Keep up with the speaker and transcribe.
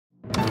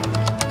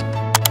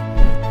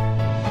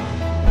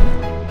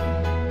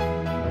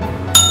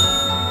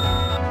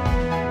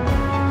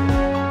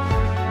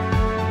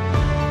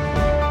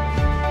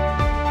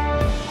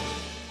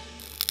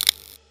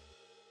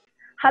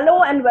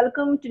and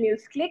welcome to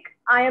NewsClick.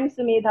 I am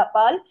Sumedha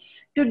Pal.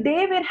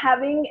 Today we're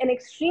having an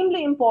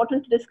extremely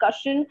important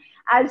discussion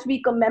as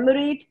we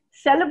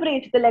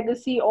celebrate the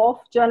legacy of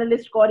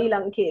journalist Gauri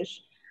Lankesh.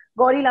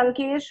 Gauri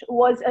Lankesh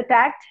was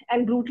attacked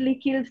and brutally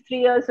killed 3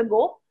 years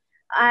ago.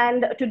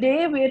 And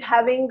today we're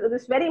having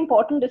this very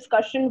important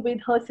discussion with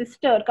her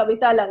sister,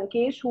 Kavitha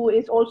Lankesh, who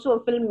is also a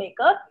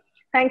filmmaker.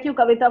 Thank you,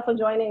 Kavitha, for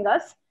joining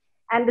us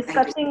and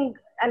discussing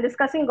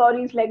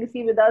Gauri's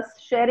legacy with us,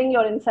 sharing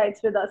your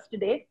insights with us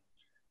today.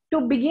 To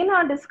begin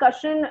our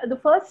discussion, the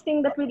first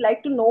thing that we'd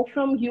like to know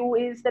from you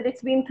is that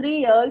it's been 3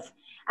 years,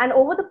 and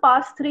over the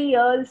past 3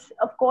 years,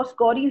 of course,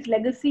 Gauri's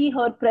legacy,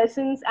 her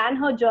presence, and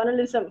her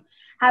journalism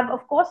have,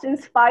 of course,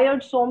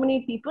 inspired so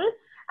many people.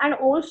 And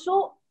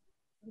also,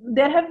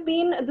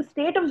 the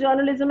state of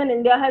journalism in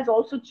India has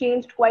also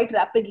changed quite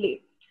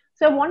rapidly.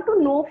 So I want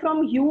to know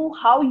from you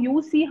how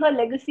you see her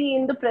legacy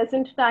in the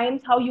present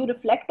times, how you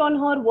reflect on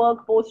her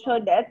work post her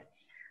death,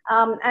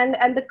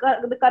 and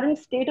the current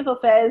state of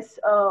affairs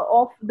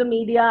of the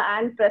media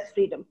and press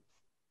freedom.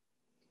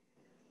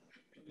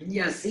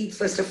 Yeah, see,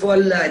 first of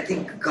all, I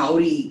think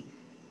Gauri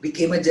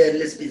became a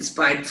journalist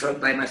inspired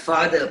by my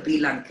father,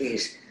 P.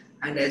 Lankesh.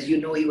 And as you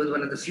know, he was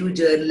one of the few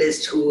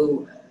journalists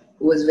who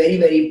was very,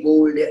 very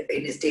bold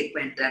in his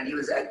statement. And he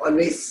was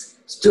always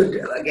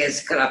stood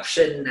against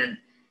corruption and,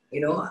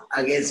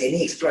 against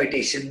any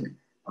exploitation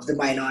of the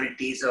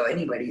minorities or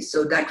anybody.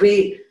 So that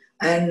way,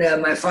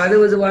 and my father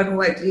was the one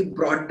who actually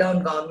brought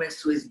down governments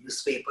through his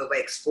newspaper by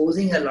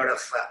exposing a lot of,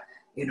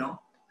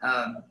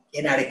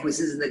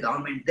 inadequacies in the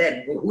government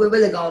then. Whoever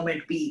the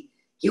government be,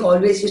 he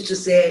always used to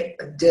say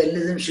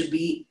journalism should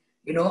be,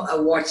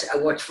 a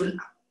watchful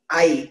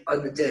eye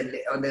on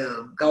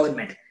the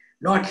government,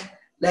 not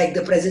like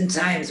the present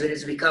times when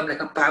it's become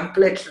like a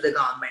pamphlet to the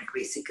government,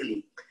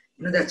 basically.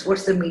 That's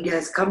what the media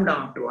has come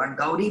down to. And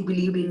Gauri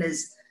believed in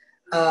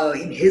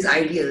his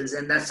ideals,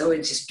 and that's how it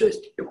just took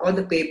on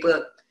the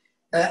paper.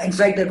 In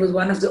fact, that was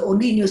one of the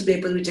only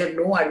newspapers which had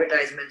no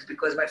advertisements,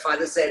 because my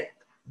father said,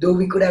 though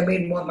we could have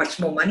made much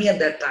more money at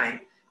that time,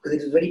 because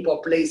it was very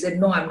popular, he said,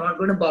 no, I'm not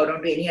going to bow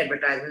down to any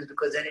advertisements,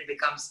 because then it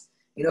becomes,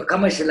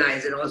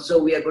 commercialized. And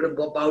also we are going to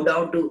bow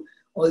down to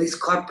all these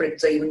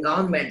corporates or even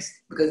governments,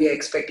 because we are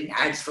expecting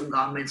ads from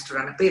governments to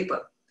run a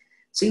paper.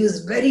 So he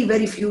was very,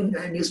 very few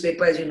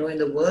newspapers, in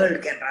the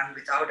world can run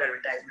without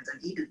advertisements,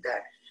 and he did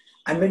that.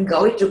 And when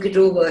Gauri took it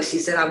over, she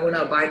said, I'm going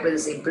to abide by the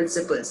same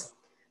principles.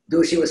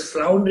 Though she was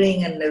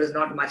floundering and there was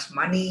not much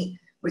money,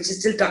 but she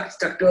still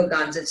stuck to her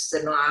guns, and she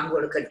said, no, I'm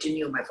going to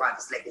continue my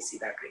father's legacy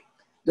that way.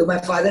 Though my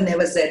father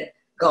never said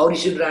Gauri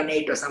should run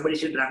it or somebody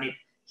should run it.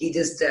 He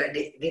just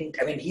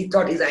didn't, he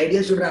thought his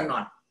ideas should run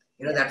on.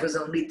 That was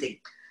the only thing.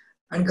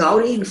 And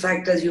Gauri, in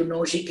fact, as you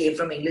know, she came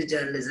from English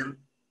journalism,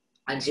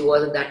 and she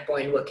was at that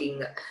point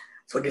working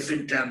for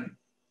different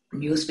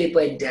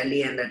newspaper in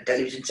Delhi and a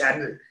television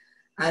channel.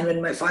 And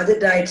when my father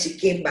died, she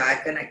came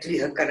back, and actually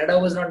her Kannada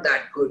was not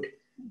that good.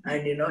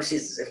 And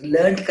she's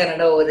learned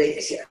Kannada over there.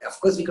 Of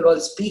course, we could all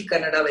speak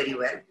Kannada very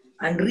well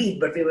and read,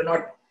 but we were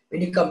not.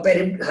 When you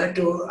compare her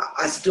to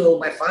us to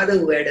my father,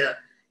 who had a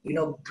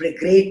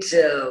great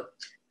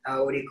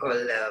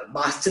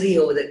mastery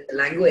over the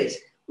language,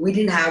 we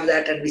didn't have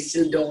that, and we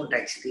still don't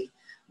actually.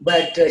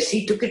 But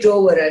she took it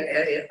over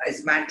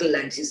as mantle,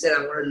 and she said,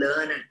 "I'm going to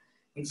learn." And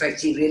in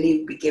fact, she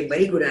really became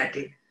very good at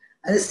it.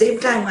 At the same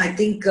time, I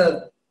think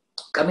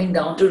coming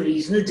down to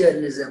regional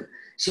journalism,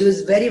 she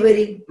was very,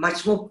 very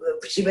much more,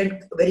 she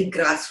went very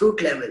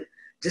grassroots level.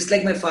 Just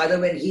like my father,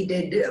 when he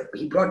did,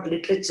 he brought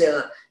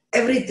literature,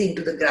 everything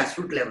to the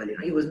grassroots level.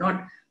 He was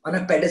not on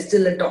a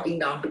pedestal and talking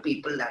down to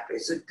people that way.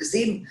 So the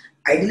same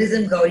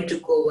idealism Gauri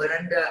took over,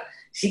 and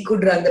she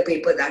could run the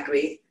paper that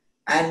way.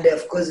 And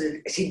of course,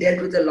 she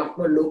dealt with a lot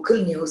more local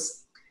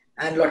news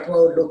and a lot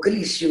more local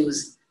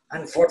issues,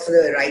 and fought for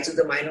the rights of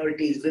the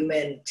minorities,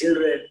 women,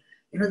 children,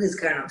 this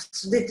kind of.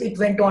 So it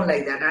went on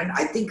like that. And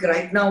I think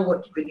right now,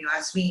 when you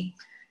ask me,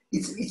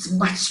 it's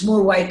much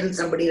more vital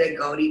somebody like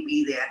Gauri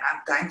be there. And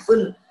I'm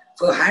thankful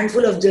for a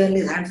handful of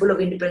journalists, handful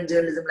of independent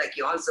journalism like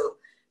you also,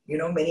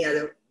 many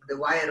other, The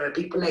Wire, or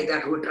people like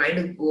that who are trying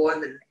to go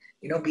on and,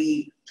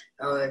 be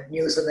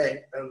news on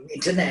the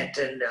internet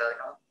and,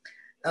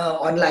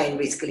 online,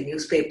 basically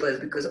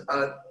newspapers, because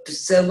to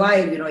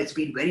survive, it's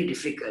been very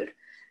difficult.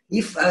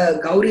 If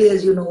Gauri,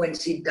 as you know, when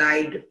she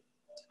died,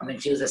 when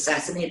she was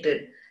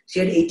assassinated, she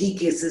had 80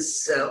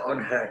 cases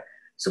on her.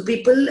 So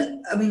people,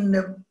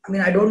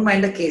 I don't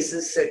mind the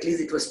cases. At least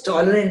it was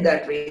tolerant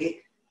that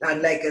way.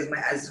 Unlike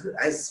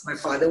as my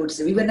father would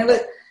say, we were never.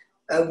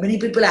 Many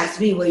people ask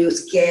me, "Were you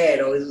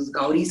scared, or was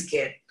Gauri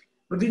scared?"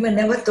 But we were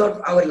never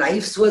thought our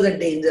lives was a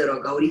danger,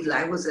 or Gauri's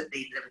life was a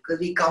danger, because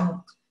we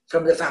come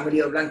from the family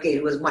of Lankesh.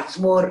 It was much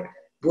more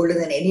bolder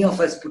than any of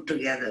us put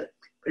together.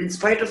 But in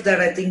spite of that,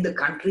 I think the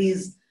country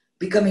is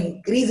becoming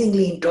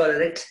increasingly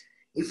intolerant.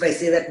 If I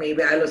say that,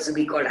 maybe I'll also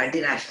be called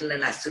anti-national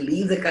and has to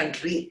leave the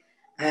country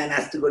and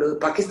has to go to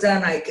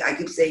Pakistan. I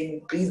keep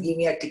saying, please give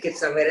me a ticket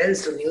somewhere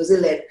else, to New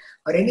Zealand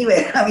or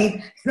anywhere.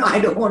 I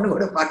don't want to go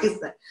to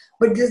Pakistan.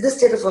 But this is the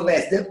state of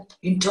affairs. The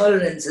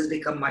intolerance has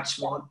become much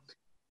more.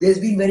 there's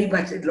been very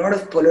much, a lot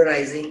of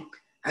polarizing.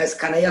 As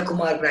Kanaya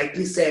Kumar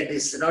rightly said,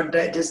 it's not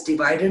just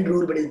divide and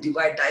rule, but it's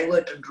divide,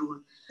 divert and rule.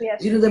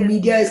 Yes. The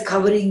media is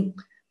covering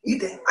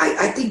it.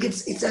 I think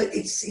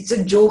it's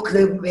a joke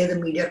the way the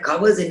media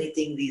covers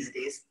anything these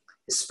days,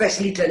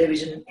 especially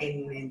television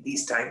in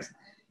these times.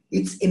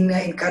 It's in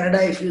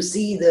Canada, if you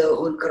see the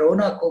whole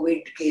Corona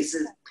COVID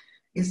cases,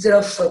 instead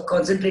of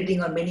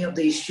concentrating on many of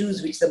the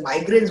issues which the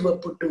migrants were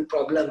put to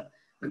problem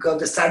because of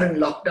the sudden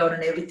lockdown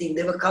and everything,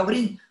 they were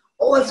covering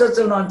all sorts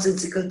of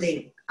nonsensical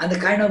things. And the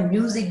kind of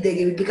music they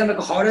gave, it became like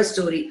a horror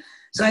story.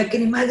 So I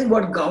can imagine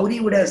what Gauri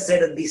would have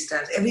said at these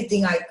times.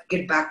 Everything I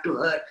get back to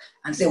her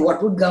and say,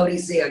 what would Gauri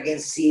say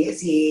against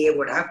CAA,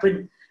 what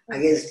happened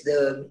against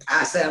the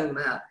Assam,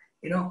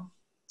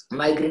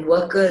 migrant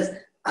workers,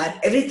 and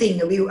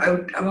everything.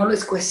 I'm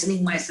always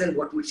questioning myself,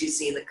 what would she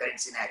say in the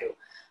current scenario?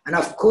 And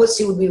of course,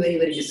 she would be very,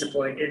 very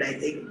disappointed, I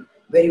think,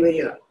 very,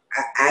 very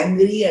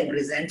angry and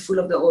resentful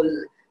of the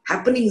whole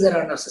happenings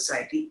around our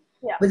society.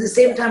 Yeah. But at the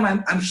same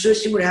time, I'm sure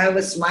she would have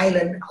a smile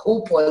and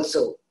hope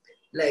also,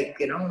 like,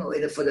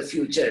 for the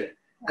future.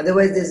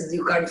 Otherwise,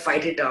 you can't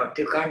fight it out.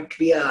 You can't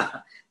be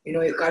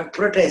you can't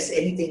protest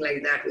anything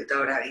like that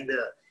without having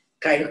the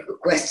kind of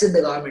question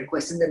the government,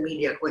 question the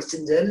media,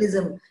 question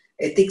journalism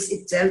ethics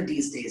itself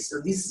these days.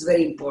 So this is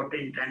very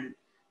important. And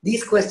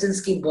these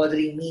questions keep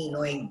bothering me,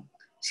 knowing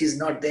she's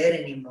not there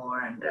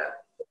anymore. And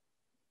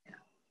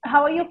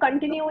how are you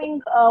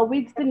continuing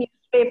with the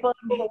newspaper?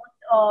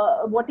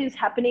 What is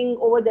happening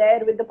over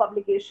there with the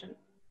publication?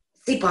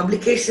 See,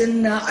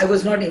 publication, I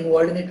was not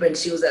involved in it when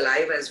she was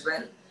alive as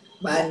well.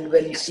 And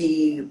when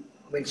she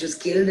was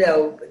killed,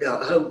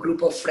 her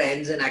group of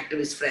friends and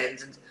activist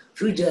friends and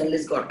few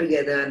journalists got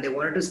together and they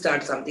wanted to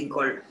start something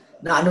called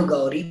Nanu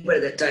Gauri, but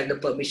at that time the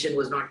permission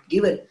was not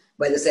given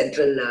by the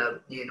central,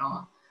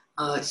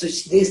 so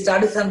they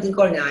started something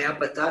called Nyaya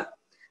Patha,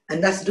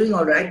 and that's doing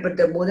all right. But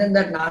more than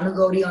that, Nanu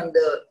Gauri on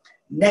the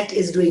net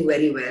is doing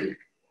very well.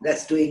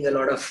 That's doing a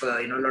lot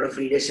of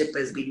readership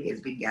has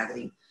been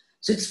gathering.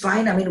 So it's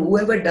fine. I mean,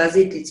 whoever does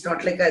it, it's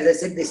not like, as I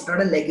said, it's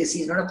not a legacy,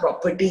 it's not a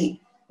property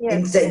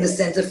in the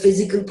sense of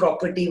physical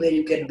property where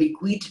you can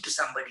bequeath it to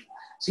somebody.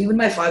 So even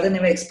my father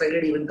never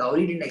expected, even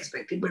Gauri didn't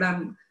expect it, but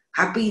I'm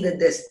happy that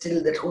there's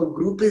still that whole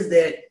group is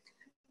there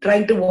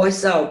trying to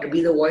voice out, to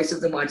be the voice of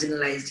the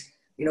marginalized,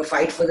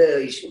 fight for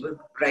the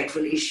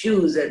rightful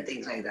issues and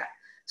things like that.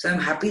 So I'm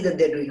happy that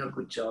they're doing a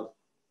good job.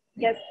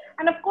 Yes.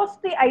 And of course,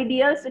 the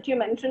ideas that you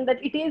mentioned,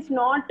 that it is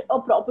not a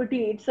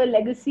property, it's a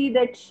legacy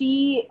that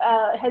she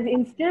has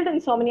instilled in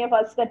so many of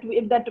us that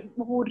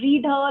who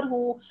read her,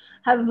 who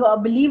have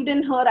believed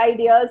in her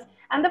ideas.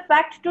 And the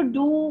fact to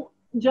do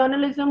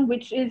journalism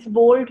which is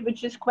bold,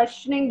 which is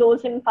questioning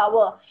those in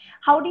power.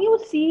 How do you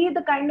see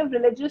the kind of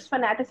religious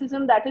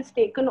fanaticism that is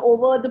taken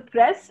over the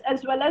press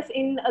as well as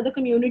in the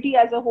community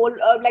as a whole?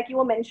 Like you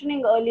were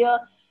mentioning earlier,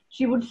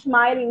 she would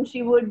smile and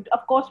she would,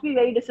 of course, be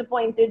very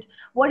disappointed.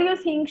 What do you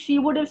think she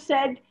would have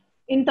said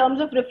in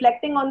terms of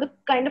reflecting on the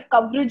kind of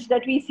coverage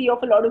that we see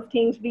of a lot of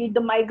things, be it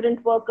the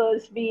migrant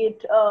workers, be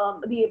it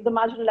the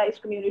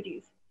marginalized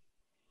communities?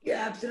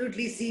 Yeah,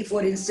 absolutely. See,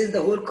 for instance,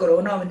 the whole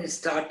corona, when it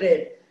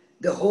started,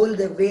 the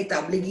way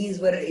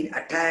Tabligis were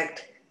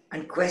attacked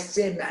and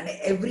questioned, and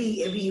every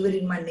even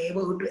in my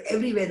neighborhood,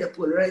 everywhere, the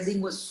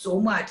polarizing was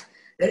so much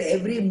that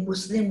every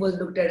Muslim was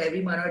looked at,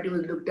 every minority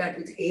was looked at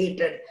with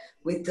hate and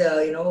with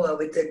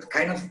with the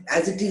kind of,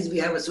 as it is, we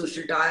have a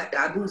social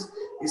taboos.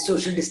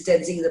 Social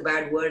distancing is a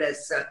bad word,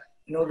 as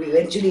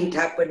eventually it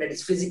happened, that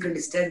it's physical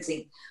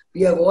distancing.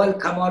 We have all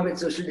come out with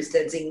social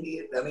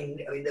distancing. I mean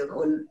the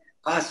whole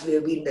past, we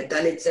have been, the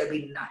Dalits have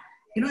been,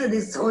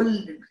 this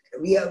whole,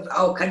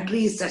 our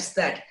country is such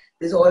that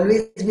there's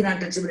always been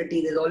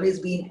untouchability, there's always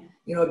been,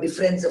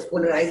 difference of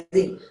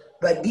polarizing.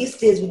 But these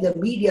days with the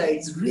media,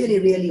 it's really,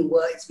 really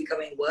worse, it's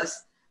becoming worse.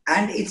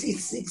 And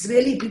it's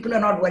really, people are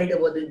not worried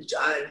about the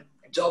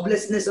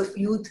joblessness of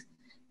youth.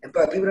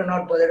 People are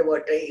not bothered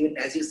about, even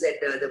as you said,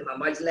 the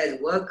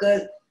marginalized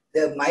workers,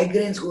 the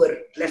migrants who are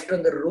left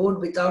on the road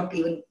without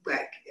even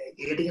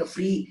getting a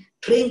free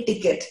train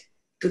ticket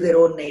to their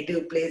own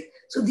native place.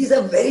 So these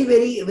are very,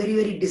 very, very,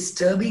 very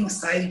disturbing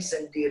sights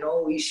and,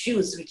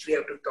 issues which we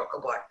have to talk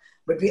about.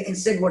 But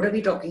instead, what are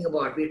we talking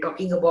about? We're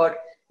talking about,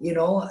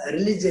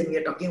 religion.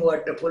 We're talking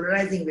about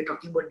polarizing. We're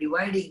talking about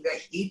dividing. We're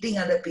hating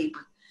other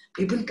people.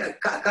 People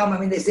come, I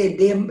mean, they say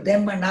them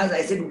and us.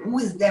 I said, who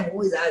is them?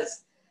 Who is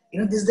us?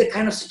 This is the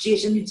kind of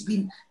situation it's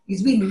been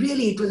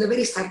really, it was a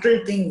very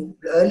subtle thing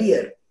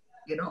earlier,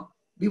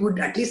 we would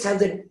at least have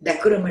the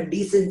decorum and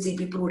decency.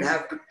 People would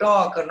have to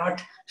talk or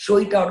not show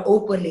it out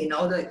openly.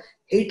 Now the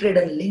hatred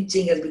and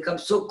lynching has become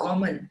so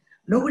common.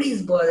 Nobody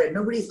is bothered.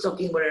 Nobody is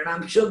talking about it. And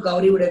I'm sure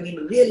Gauri would have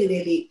been really,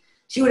 really,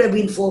 she would have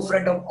been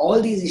forefront of all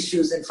these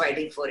issues and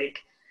fighting for it.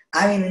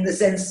 I mean, in the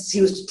sense, she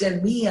used to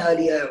tell me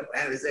earlier,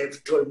 as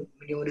I've told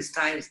numerous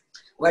times,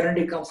 why don't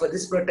you come for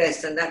this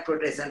protest and that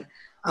protest? And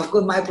of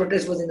course, my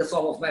protest was in the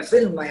form of my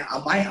film, my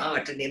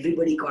art, and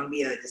everybody can't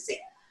be the same.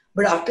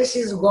 But after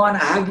she's gone,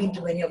 I have been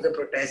to many of the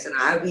protests, and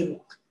I have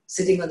been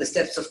sitting on the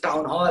steps of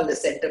Town Hall, the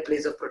center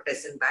place of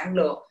protests in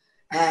Bangalore.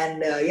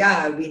 And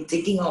yeah, I've been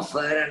thinking of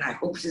her, and I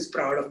hope she's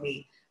proud of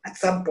me at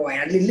some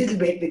point, a little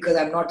bit, because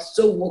I'm not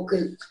so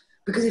vocal.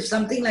 Because if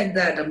something like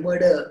that, a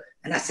murder,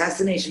 an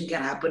assassination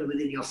can happen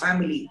within your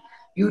family,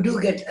 you do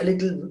get a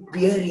little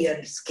weary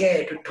and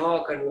scared to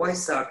talk and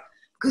voice out.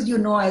 Because you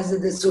know, as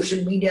the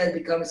social media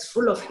becomes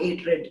full of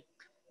hatred,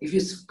 if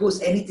you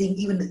post anything,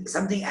 even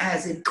something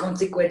as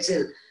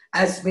inconsequential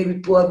as maybe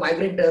poor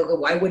migrant worker,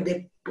 why would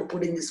they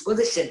put in this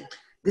position?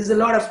 There's a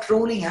lot of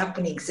trolling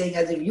happening, saying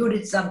as if you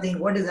did something,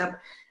 what is up?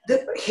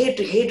 The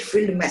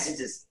hate-filled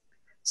messages.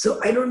 So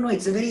I don't know,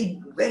 it's a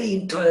very, very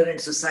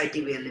intolerant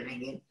society we are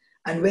living in,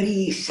 and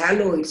very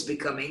shallow it's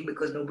becoming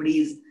because nobody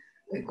is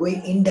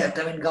going in depth.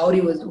 I mean,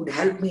 Gauri would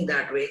help me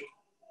that way,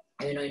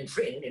 you know,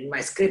 in my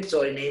scripts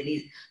or in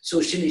any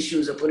social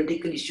issues or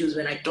political issues.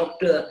 When I talk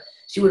to her,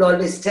 she would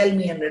always tell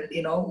me, and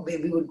you know,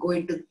 we would go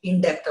into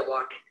in depth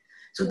about it.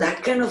 So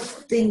that kind of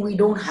thing we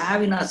don't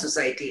have in our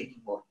society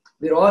anymore.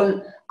 We're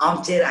all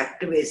armchair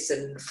activists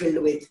and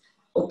filled with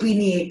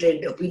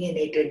opinionated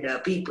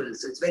people.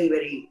 So it's very,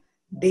 very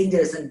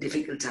dangerous and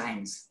difficult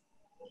times.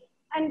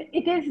 And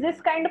it is this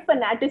kind of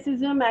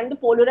fanaticism and the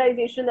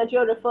polarization that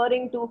you're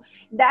referring to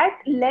that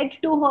led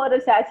to her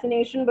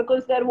assassination,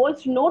 because there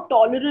was no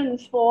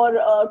tolerance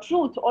for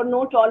truth, or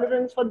no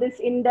tolerance for this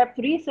in-depth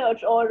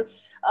research or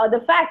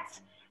the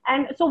facts.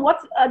 And so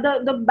what's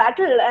the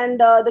battle and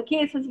the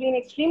case has been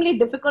extremely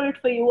difficult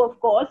for you, of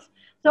course.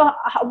 So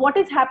what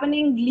is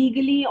happening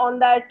legally on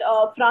that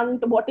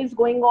front? What is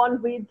going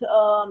on with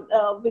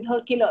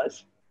her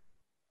killers?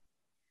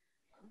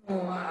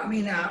 Oh, I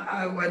mean,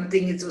 one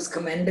thing, it was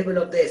commendable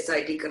of the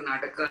SIT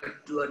Karnataka to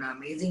do an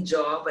amazing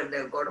job, and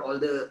they've got all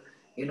the,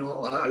 you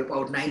know,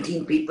 about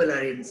 19 people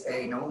are in,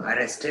 you know,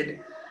 arrested,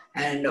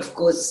 and of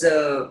course,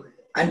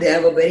 and they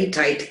have a very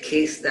tight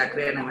case that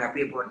way, and I'm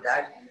happy about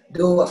that.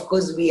 Though, of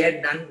course, we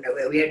had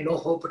no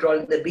hope at all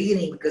in the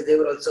beginning, because they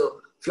were also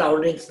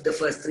floundering for the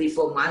first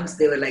 3-4 months.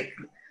 They were like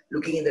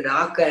looking in the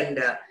dark, and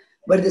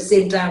but at the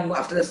same time,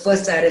 after the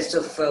first arrest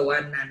of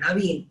one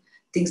Naveen,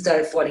 things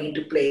started falling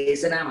into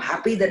place. And I'm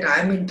happy that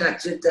I'm in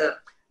touch with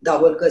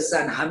Davolkar's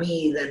son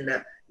Hamid and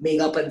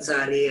Megha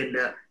Pansare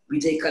and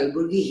Vijay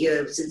Kalburgi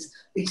here, since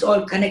it's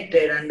all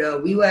connected.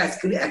 And we were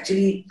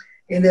actually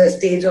in the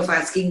stage of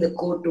asking the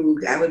court to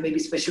have a maybe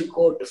special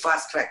court to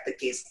fast track the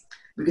case,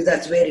 because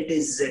that's where it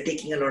is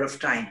taking a lot of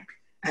time.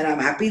 And I'm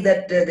happy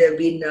that there have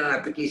been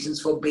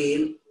applications for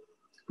bail,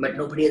 but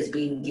nobody has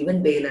been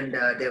given bail, and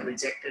they have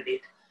rejected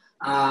it.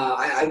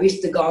 I wish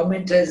the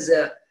government has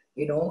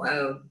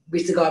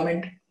which the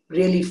government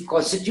really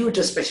constitute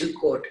a special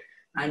court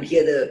and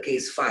hear the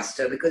case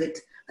faster, because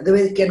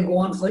otherwise it can go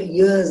on for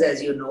years,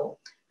 as you know,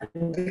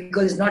 and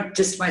because it's not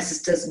just my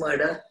sister's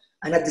murder.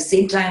 And at the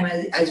same time,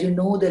 as you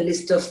know, the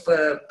list of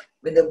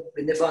when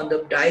they found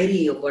the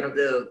diary of one of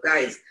the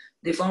guys,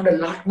 they found a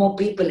lot more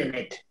people in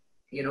it,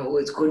 you know, who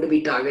is going to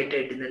be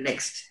targeted in the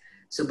next.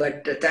 So,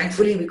 but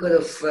thankfully,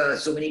 because of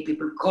so many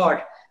people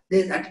caught,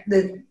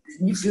 the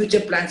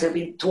future plans have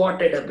been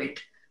thwarted a bit.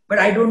 But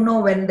I don't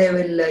know when they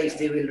will, if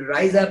they will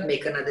rise up,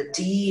 make another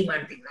team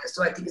and things like that.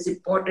 So I think it's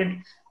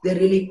important they're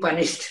really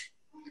punished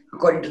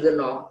according to the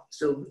law.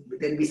 So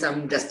there'll be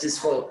some justice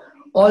for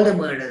all the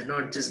murders,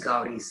 not just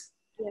Gauri's.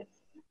 Yes.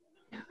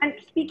 And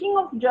speaking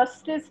of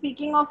justice,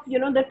 speaking of, you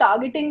know, the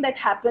targeting that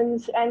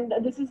happens, and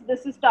this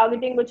is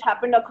targeting which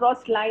happened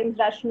across lines.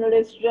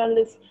 Rationalists,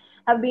 journalists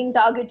have been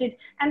targeted,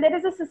 and there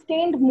is a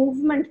sustained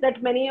movement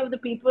that many of the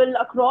people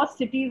across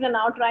cities are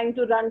now trying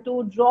to run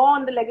to draw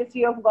on the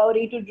legacy of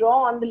Gauri, to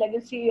draw on the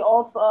legacy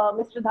of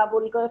Mr.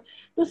 Davolkar,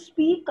 to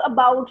speak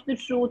about the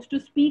truth, to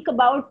speak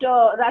about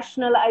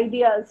rational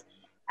ideas,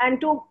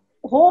 and to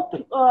hope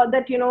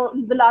that, you know,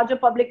 the larger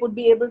public would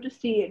be able to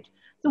see it.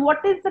 So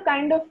what is the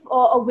kind of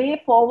a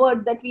way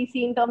forward that we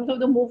see in terms of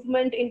the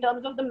movement, in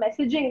terms of the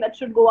messaging that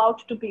should go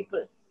out to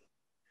people?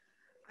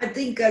 I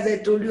think, as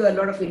I told you, a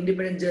lot of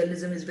independent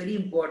journalism is very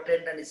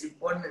important, and it's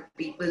important that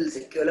people,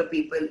 secular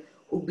people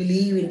who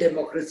believe in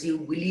democracy, who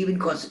believe in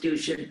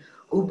constitution,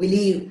 who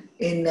believe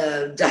in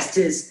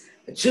justice,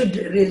 should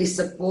really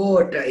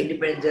support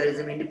independent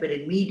journalism,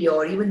 independent media,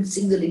 or even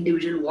single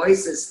individual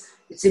voices.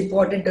 It's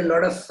important a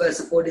lot of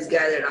support is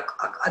gathered.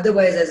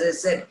 Otherwise, as I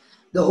said,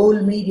 the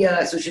whole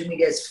media, social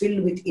media is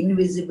filled with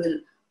invisible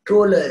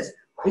trollers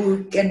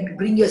who can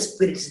bring your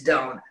spirits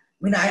down.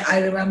 I mean, I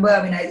remember,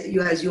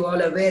 as you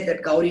all aware,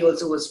 that Gauri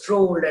also was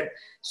trolled, and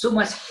so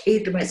much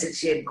hate message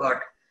she had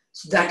got.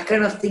 So that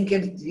kind of thing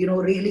can, you know,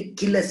 really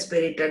kill a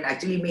spirit and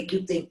actually make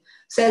you think.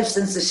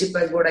 Self-censorship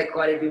is what I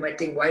call it. We might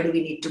think, why do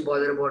we need to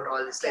bother about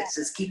all this? Let's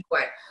just keep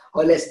quiet,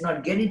 or let's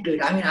not get into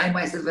it. I mean, I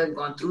myself have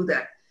gone through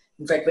that.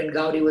 In fact, when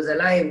Gauri was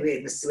alive,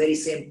 in this very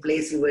same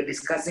place we were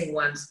discussing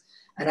once,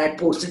 and I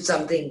posted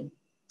something,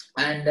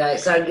 and I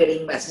started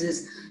getting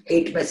messages,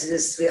 hate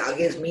messages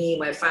against me,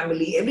 my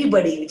family,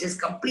 everybody, which is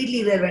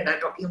completely irrelevant. I'm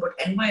talking about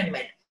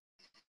environment.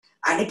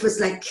 And it was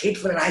like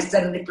hateful. And I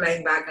started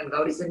replying back, and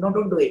Gauri said, no,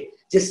 don't do it.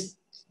 Just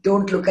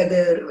don't look at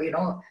the, you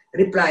know,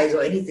 replies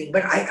or anything.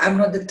 But I'm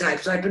not the type.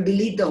 So I had to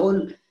delete the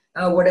whole,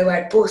 whatever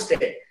I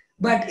posted.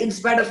 But in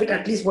spite of it,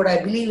 at least what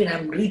I believe in,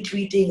 I'm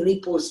retweeting,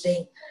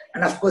 reposting,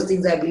 and of course,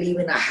 things I believe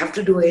in, I have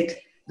to do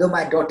it. Though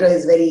my daughter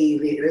is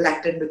very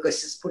reluctant because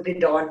she's put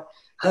it on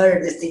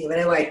her this thing.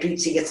 Whenever I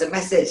tweet, she gets a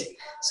message.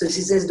 So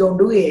she says, "Don't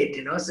do it,"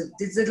 you know. So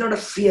there's a lot of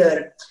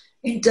fear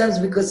in terms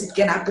because it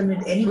can happen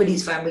with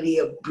anybody's family.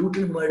 A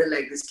brutal murder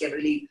like this can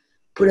really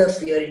put a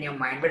fear in your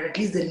mind. But at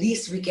least the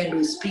least we can do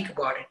is speak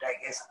about it, I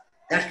guess.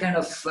 That kind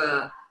of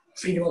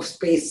freedom of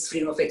space,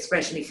 freedom of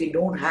expression, if we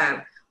don't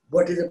have,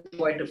 what is the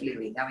point of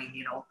living? I mean,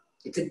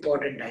 it's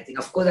important, I think.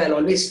 Of course, I'll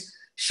always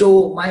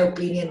show my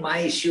opinion, my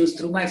issues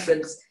through my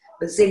films.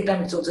 But at the same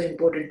time, it's also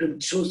important to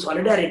show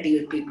solidarity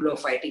with people who are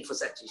fighting for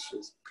such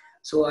issues.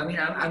 So, I mean,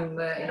 I'm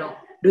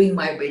doing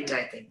my bit,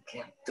 I think,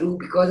 yeah, through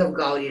because of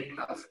Gauri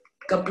and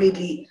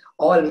completely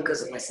all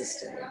because of my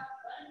sister. Yeah.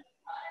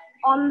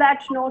 On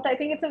that note, I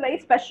think it's a very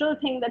special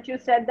thing that you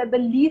said that the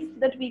least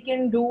that we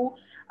can do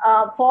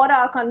for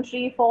our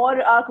country,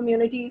 for our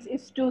communities,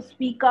 is to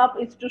speak up,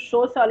 is to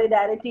show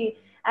solidarity.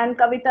 And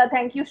Kavitha,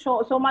 thank you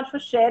so much for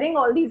sharing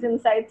all these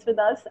insights with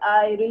us.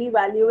 I really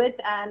value it,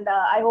 and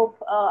I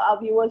hope our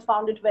viewers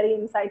found it very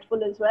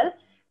insightful as well.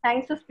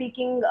 Thanks for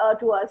speaking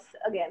to us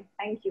again.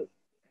 Thank you.